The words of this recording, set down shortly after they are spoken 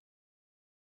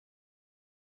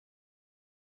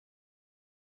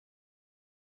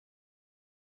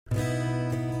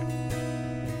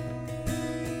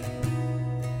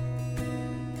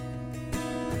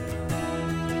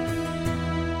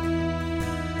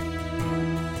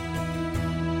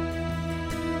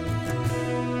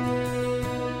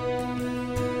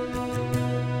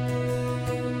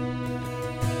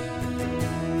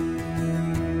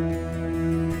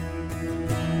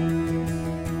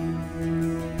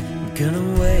Gonna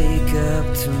wake up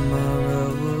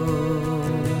tomorrow,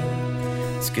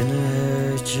 it's gonna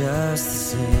hurt just the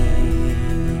same.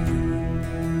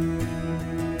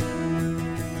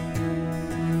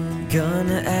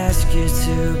 Gonna ask you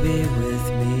to be with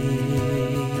me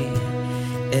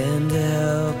and to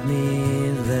help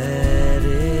me let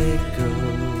it go.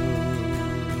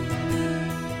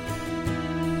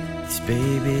 These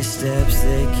baby steps,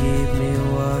 they keep me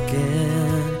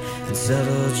walking, and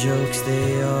subtle jokes,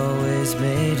 they always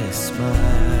made us smile.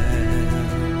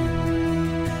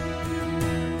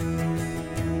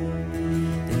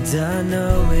 And I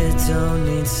know it don't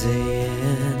need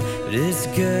saying, but it's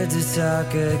good to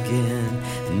talk again.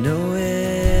 I know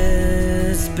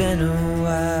it's been a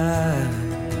while.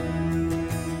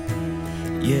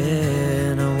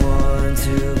 Yeah, and I want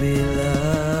to be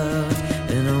loved,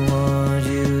 and I want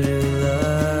you to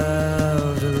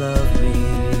love me.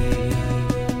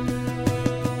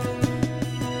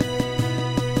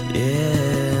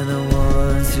 Yeah, and I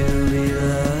want to be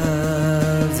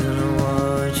loved, and I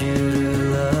want you to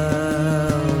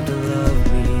love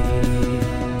me.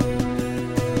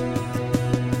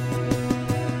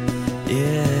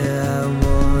 Yeah, I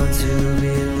want to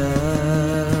be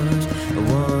loved, I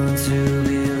want to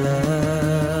be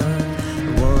loved, I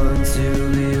want to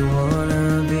be, wanna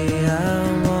be, I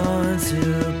want to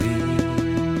be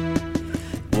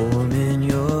warm in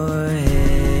your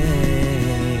hand,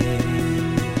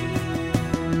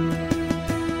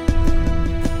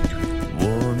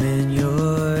 warm in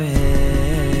your hand.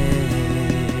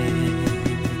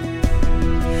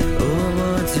 Oh, I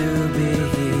want to be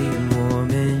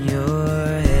warm in your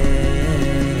hand.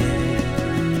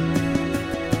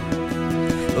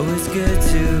 Oh, it's good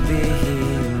to be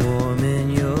warm in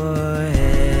your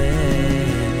hand,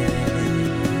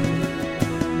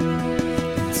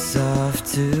 soft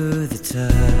to the touch.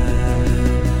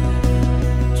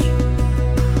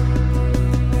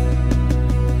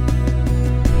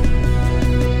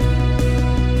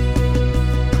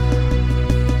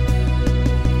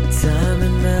 Time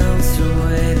it melts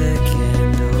away the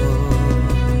candle,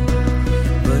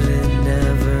 but it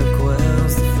never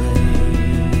quells the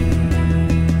flame.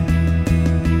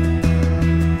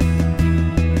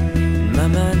 In my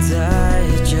mind's eye,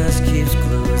 it just keeps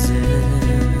closing.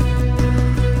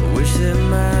 I wish that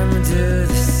mine would do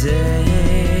the same.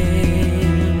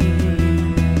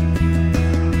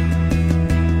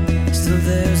 So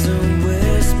there's a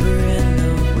whisper in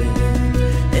the wind,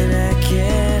 and I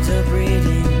can't help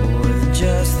reading more than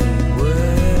just the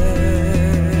words.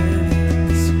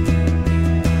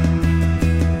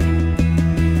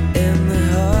 And the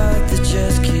heart that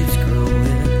just keeps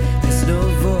growing has no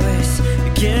voice,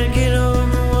 it can't get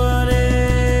over what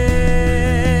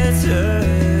it's hurt.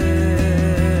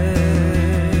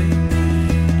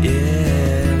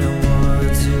 Yeah, and I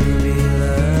want to be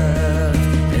loved,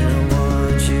 and I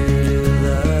want you to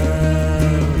love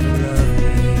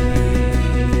me.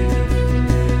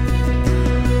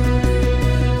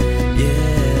 Yeah,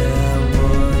 I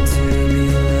want to be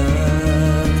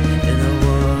loved, and I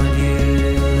want you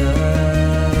to love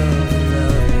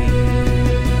me.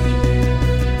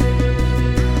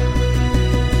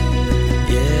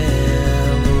 Yeah,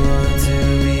 I want to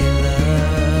be loved,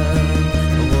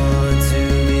 I want to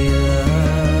be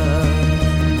loved,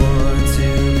 I want to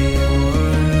be,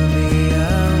 wanna be, I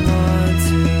want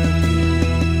to be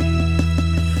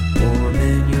warm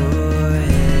in your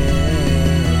hand,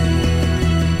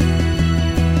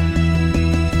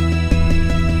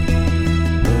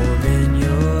 warm in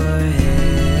your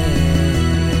hand.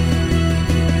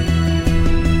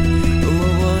 Oh,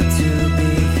 I want to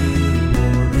be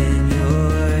warm in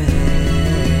your hand.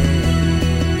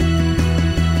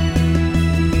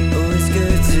 Oh, it's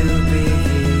good to be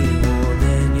warm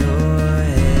in your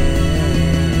hand,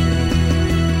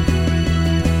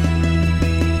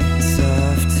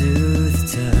 soft to the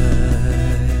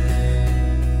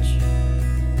touch,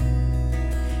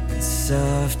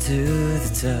 soft to the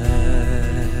touch.